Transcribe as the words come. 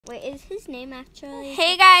Wait, is his name actually?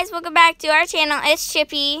 Hey guys, welcome back to our channel. It's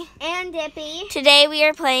Chippy. And Dippy. Today we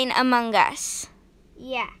are playing Among Us.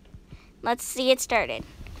 Yeah. Let's see it started.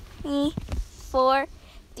 4,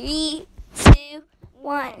 3, 2,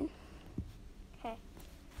 1. Okay.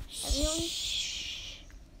 Everyone.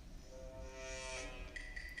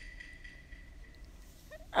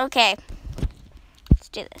 Okay. Let's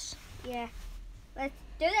do this. Yeah. Let's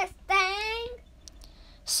do this thing.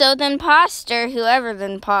 So the imposter, whoever the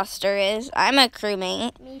imposter is, I'm a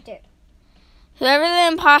crewmate. Me too. Whoever the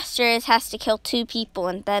imposter is has to kill 2 people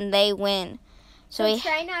and then they win. So we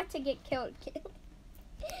try not to get killed.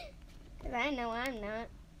 Because I know I'm not.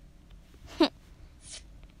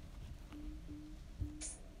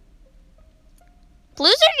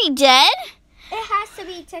 Blue's already dead? It has to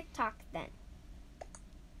be TikTok then.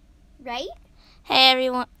 Right? Hey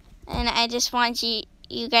everyone, and I just want you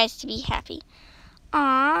guys to be happy.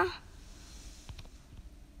 Aww.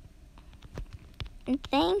 And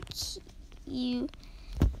thank you,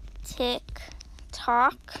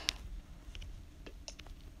 TikTok.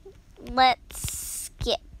 Let's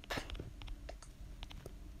skip.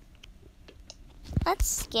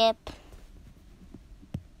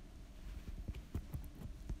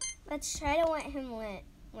 Let's try to let him win.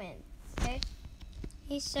 Okay?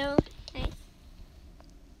 He's so nice.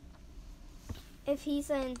 If he's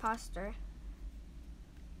an imposter.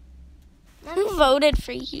 Who voted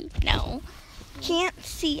for you? No. Can't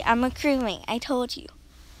see. I'm a crewmate. I told you.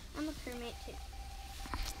 I'm a crewmate too.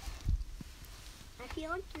 I feel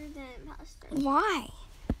like you're the imposter. Why?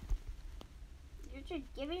 You're just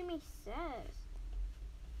giving me sus.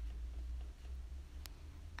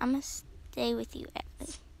 I'm going to stay with you,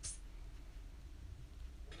 Emily.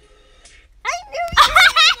 I knew you were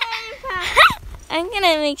the imposter. I'm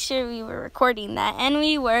going to make sure we were recording that, and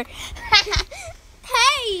we were.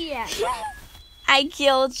 Hey! I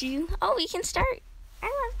killed you. Oh, we can start. I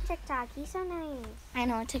love TikTok. He's so nice. I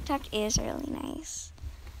know, TikTok is really nice.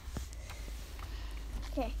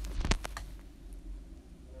 Okay.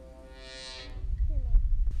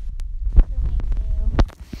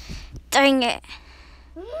 Dang it.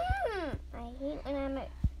 I hate when I'm a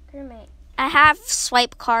crewmate. I have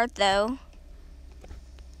swipe card, though.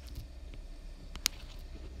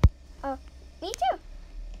 Oh, me too.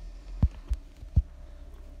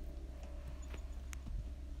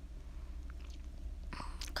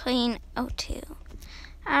 Clean O2.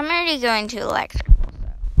 I'm already going to electrical.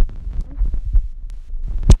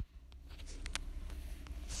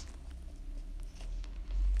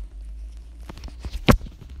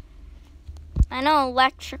 I know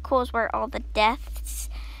electrical is where all the deaths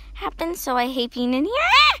happen, so I hate being in here.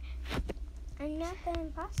 I'm not the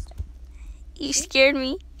imposter. You scared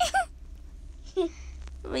me.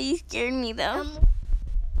 Well, you scared me, though. I'm a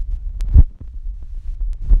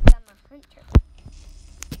hunter.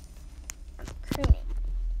 I'm a crewmate.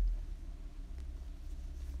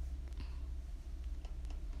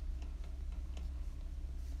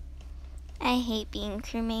 I hate being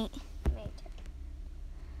crewmate. Me too.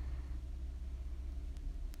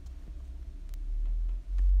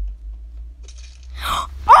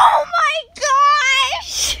 Oh my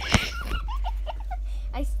gosh!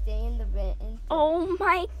 I stay in the vent and Oh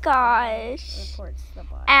my gosh. reports the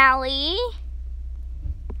bot. Allie.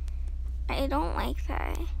 I don't like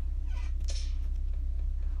that. Oh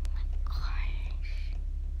my gosh.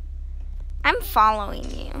 I'm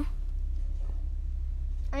following you.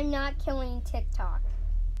 I'm not killing TikTok.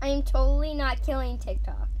 I'm totally not killing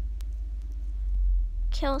TikTok.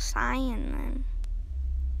 Kill Cyan then.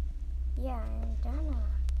 Yeah, I'm gonna.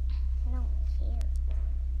 I don't care.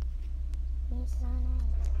 He's so nice.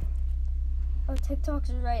 Oh,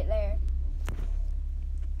 TikTok's right there.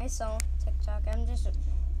 I saw TikTok. I'm just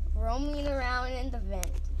roaming around in the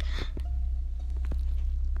vent.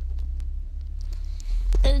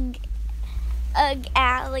 Ugh. Ugh,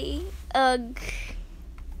 Allie. Ugh.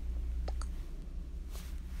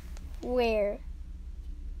 Where?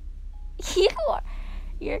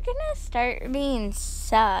 You're gonna start being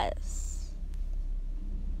sus.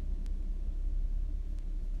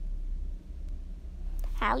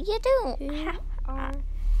 How you doing?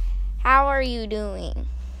 How are you doing?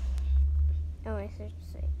 Oh, I should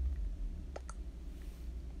say.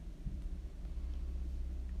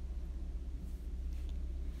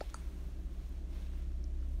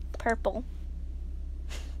 Purple.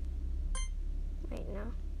 Wait,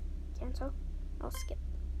 no. Cancel. I'll skip.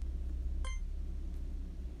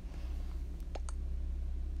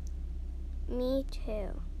 Me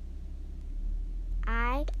too.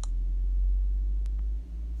 I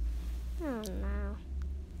Oh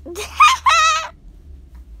no.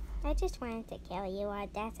 I I just wanted to kill you.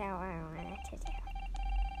 That's how I wanted to do.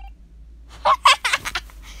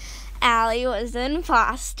 Allie was the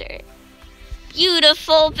imposter.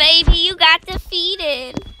 Beautiful, baby. You got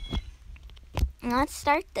defeated. Let's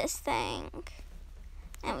start this thing.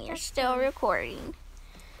 And we are still recording.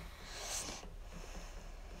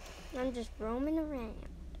 I'm just roaming around.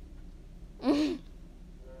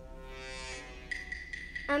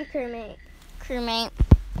 I'm crewmate. Crewmate.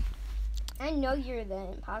 I know you're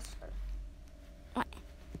the imposter. What?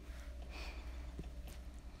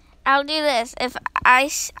 I'll do this.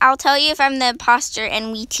 I'll tell you if I'm the imposter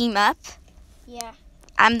and we team up. Yeah.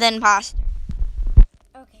 I'm the imposter.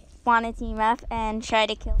 Okay. Want to team up and try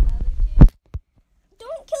to kill the other two?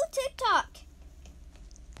 Don't kill TikTok.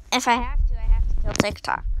 If I have to kill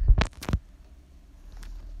TikTok.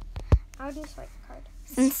 I'll do swipe card.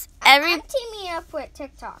 Since I'm teaming up with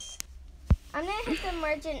TikTok. I'm gonna hit the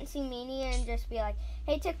emergency media and just be like,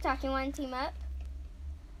 "Hey TikTok, you want to team up?"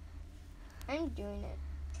 I'm doing it.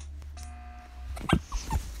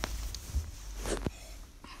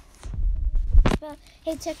 Well,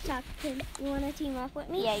 hey TikTok, you want to team up with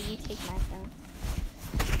me? Yeah, you take my phone.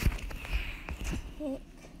 TikTok.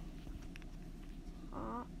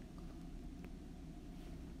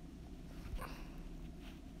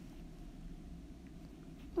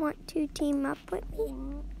 Want to team up with me?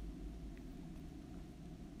 Want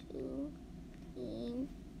to team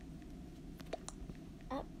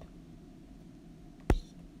up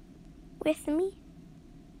With me?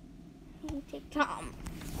 and take Tom.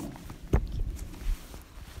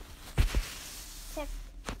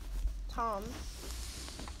 Tom.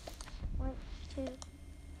 1, 2.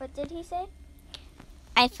 What did he say?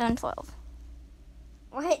 iPhone 12.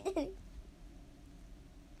 What did he?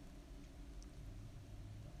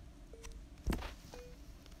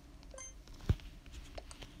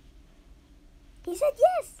 He said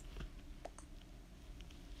yes.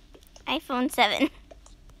 iPhone 7.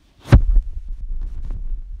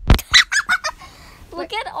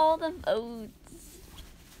 Look at all the votes.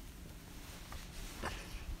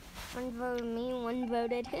 One voted me, one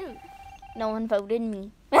voted him. No one voted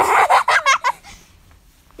me.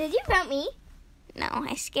 Did you vote me? No,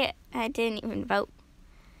 I skipped. I didn't even vote.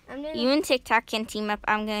 I'm gonna. You and TikTok can team up.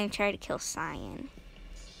 I'm going to try to kill Cyan.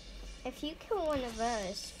 If you kill one of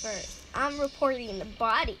us first, I'm reporting the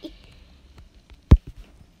body.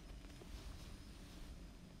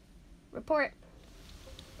 Report.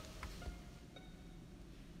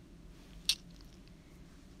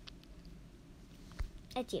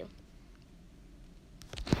 It's you.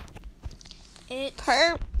 It's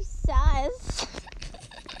Perp sus.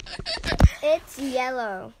 It's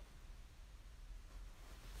yellow.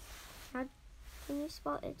 How can you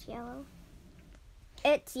spell it's yellow?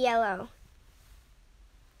 It's yellow.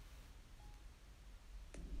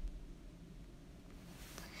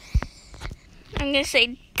 I'm going to say,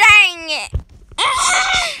 dang it.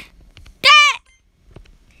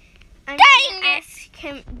 I'm Dang gonna ask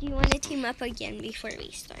him, do you want to team up again before we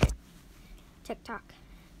start? TikTok.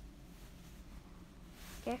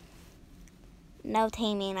 Okay. No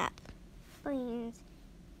teaming up. Please.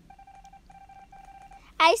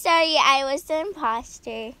 I sorry, I was the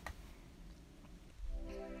imposter.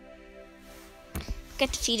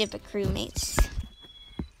 Got defeated by crewmates.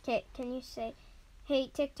 Okay, can you say, hey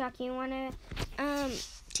TikTok, you want to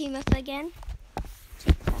team up again?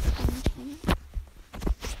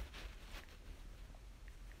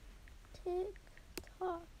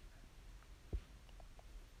 TikTok.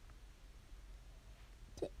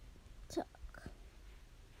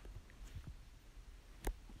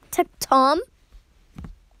 TikTok.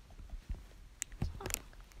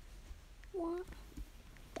 1,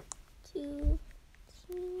 2,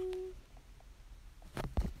 3,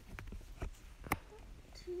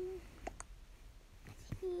 2,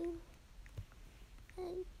 3,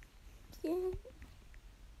 again.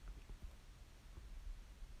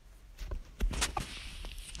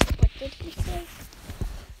 What did he say?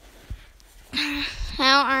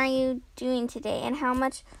 How are you doing today? And how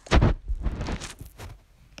much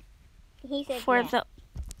He said for yeah. the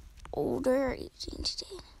older are you doing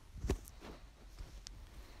today?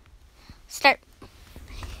 Start.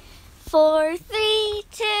 4, 3,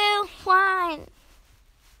 2, 1.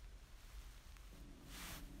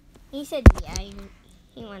 He said yeah.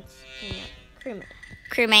 He wants crewmate.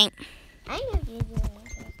 Crewmate. I know you do.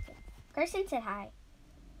 Carson said hi.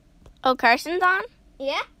 Oh, Carson's on?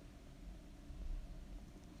 Yeah?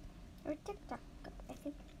 Or TikTok, I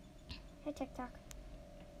think. Hi, TikTok.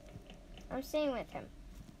 I'm staying with him.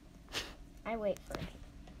 I wait for him.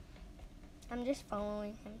 I'm just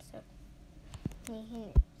following him, so he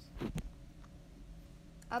knows.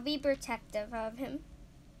 I'll be protective of him.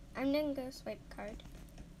 I'm gonna go swipe card.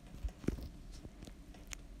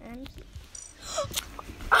 And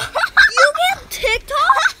you get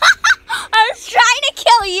TikTok? I was trying to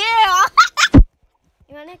kill you.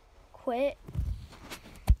 You wanna quit?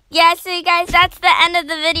 Yeah, so you guys, that's the end of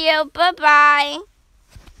the video. Bye-bye.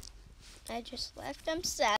 I just left. I'm sad.